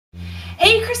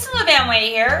Hey, Kristin LaVanway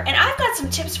here, and I've got some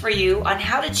tips for you on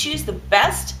how to choose the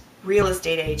best real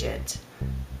estate agent.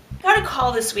 I got a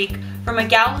call this week from a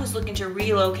gal who's looking to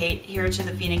relocate here to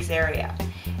the Phoenix area.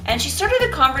 And she started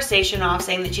the conversation off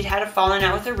saying that she'd had a falling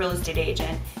out with her real estate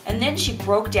agent, and then she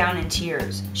broke down in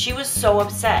tears. She was so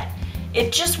upset.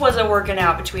 It just wasn't working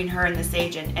out between her and this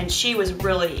agent, and she was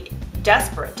really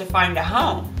desperate to find a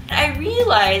home. I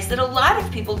realized that a lot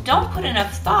of people don't put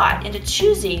enough thought into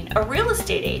choosing a real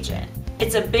estate agent.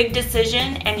 It's a big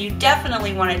decision, and you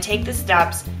definitely want to take the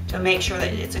steps to make sure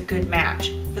that it's a good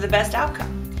match for the best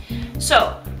outcome.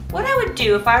 So what I would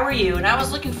do if I were you and I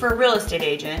was looking for a real estate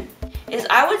agent is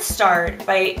I would start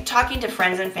by talking to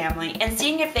friends and family and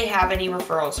seeing if they have any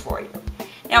referrals for you.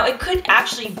 Now, it could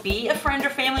actually be a friend or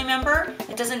family member.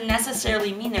 It doesn't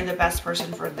necessarily mean they're the best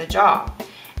person for the job.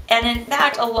 And in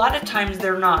fact, a lot of times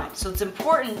they're not. So it's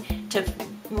important to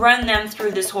run them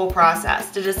through this whole process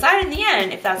to decide in the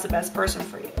end if that's the best person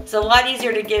for you. It's a lot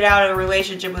easier to get out of a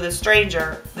relationship with a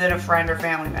stranger than a friend or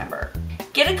family member.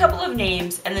 Get a couple of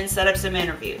names and then set up some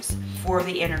interviews for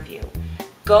the interview.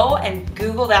 Go and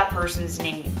Google that person's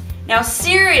name. Now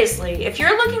seriously, if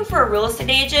you're looking for a real estate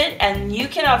agent and you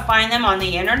cannot find them on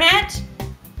the internet,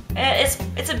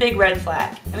 it's a big red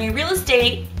flag. I mean, real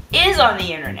estate is on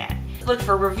the internet. Look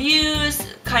for reviews,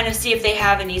 kind of see if they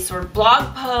have any sort of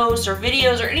blog posts or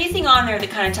videos or anything on there that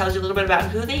kind of tells you a little bit about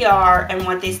who they are and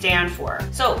what they stand for.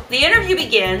 So the interview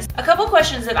begins. A couple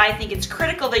questions that I think it's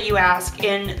critical that you ask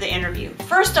in the interview.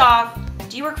 First off,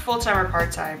 do you work full-time or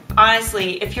part-time?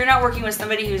 Honestly, if you're not working with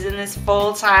somebody who's in this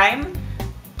full-time,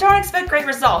 don't expect great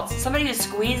results. Somebody who's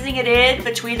squeezing it in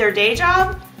between their day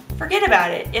job, forget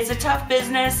about it. It's a tough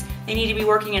business. They need to be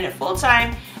working in it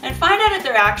full-time and find out if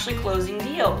they're actually closing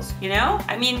deals, you know?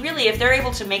 I mean, really, if they're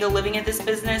able to make a living at this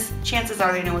business, chances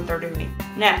are they know what they're doing.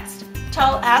 Next,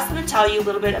 ask them to tell you a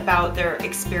little bit about their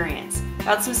experience,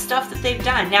 about some stuff that they've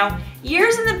done. Now,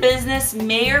 years in the business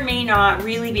may or may not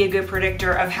really be a good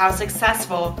predictor of how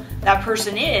successful that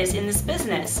person is in this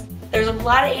business. There's a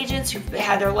lot of agents who've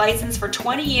had their license for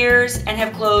 20 years and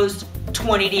have closed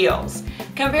 20 deals,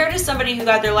 compared to somebody who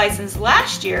got their license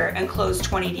last year and closed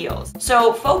 20 deals.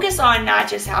 So focus on not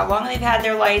just how long they've had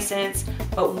their license,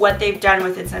 but what they've done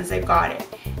with it since they've got it.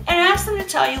 And ask them to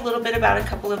tell you a little bit about a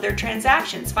couple of their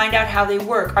transactions. Find out how they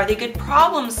work. Are they good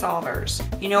problem solvers?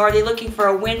 You know, are they looking for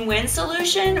a win-win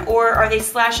solution, or are they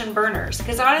slash and burners?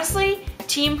 Because honestly,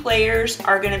 team players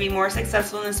are going to be more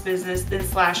successful in this business than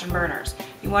slash and burners.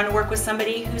 You want to work with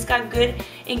somebody who's got good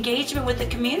engagement with the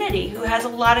community, who has a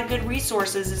lot of good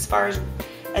resources as far as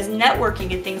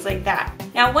networking and things like that.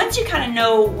 Now, once you kind of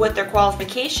know what their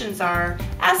qualifications are,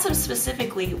 ask them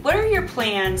specifically, what are your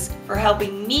plans for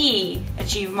helping me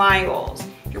achieve my goals?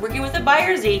 If you're working with a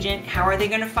buyer's agent, how are they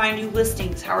going to find you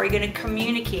listings? How are you going to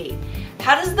communicate?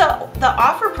 How does the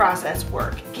offer process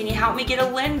work? Can you help me get a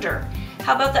lender?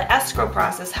 How about the escrow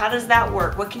process? How does that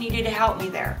work? What can you do to help me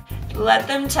there? Let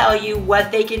them tell you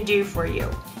what they can do for you.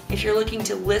 If you're looking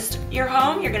to list your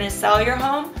home, you're going to sell your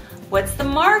home, what's the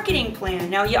marketing plan?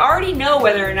 Now, you already know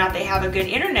whether or not they have a good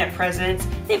internet presence.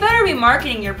 They better be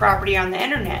marketing your property on the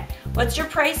internet. What's your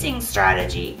pricing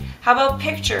strategy? How about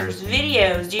pictures,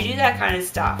 videos? Do you do that kind of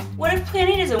stuff? What if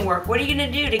planning doesn't work? What are you going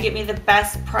to do to get me the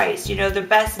best price, you know, the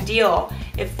best deal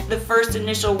if the first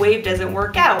initial wave doesn't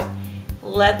work out?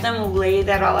 Let them lay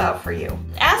that all out for you.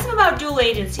 Ask them about dual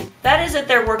agency. That is that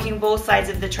they're working both sides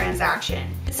of the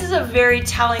transaction. This is a very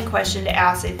telling question to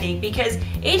ask, I think, because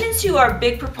agents who are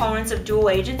big proponents of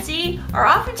dual agency are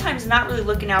oftentimes not really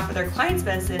looking out for their client's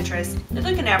best interest. They're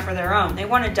looking out for their own. They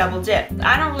want to double dip.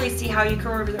 I don't really see how you can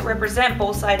represent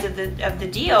both sides of the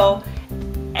deal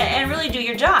and really do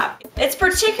your job. It's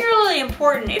particularly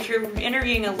important if you're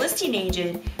interviewing a listing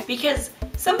agent, because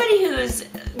somebody who's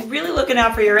really looking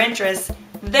out for your interests,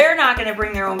 they're not going to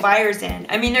bring their own buyers in.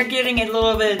 I mean, they're getting a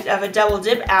little bit of a double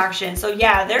dip action. So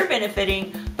yeah, they're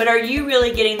benefiting, but are you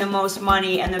really getting the most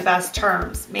money and the best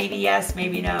terms? Maybe yes,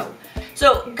 maybe no.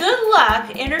 So good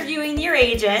luck interviewing your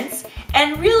agents,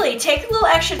 and really take a little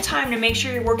extra time to make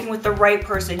sure you're working with the right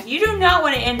person. You do not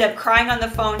want to end up crying on the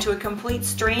phone to a complete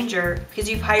stranger because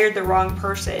you've hired the wrong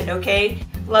person, okay?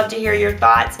 Love to hear your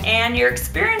thoughts and your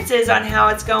experiences on how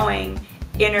it's going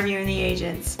interviewing the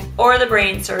agents or the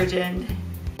brain surgeon.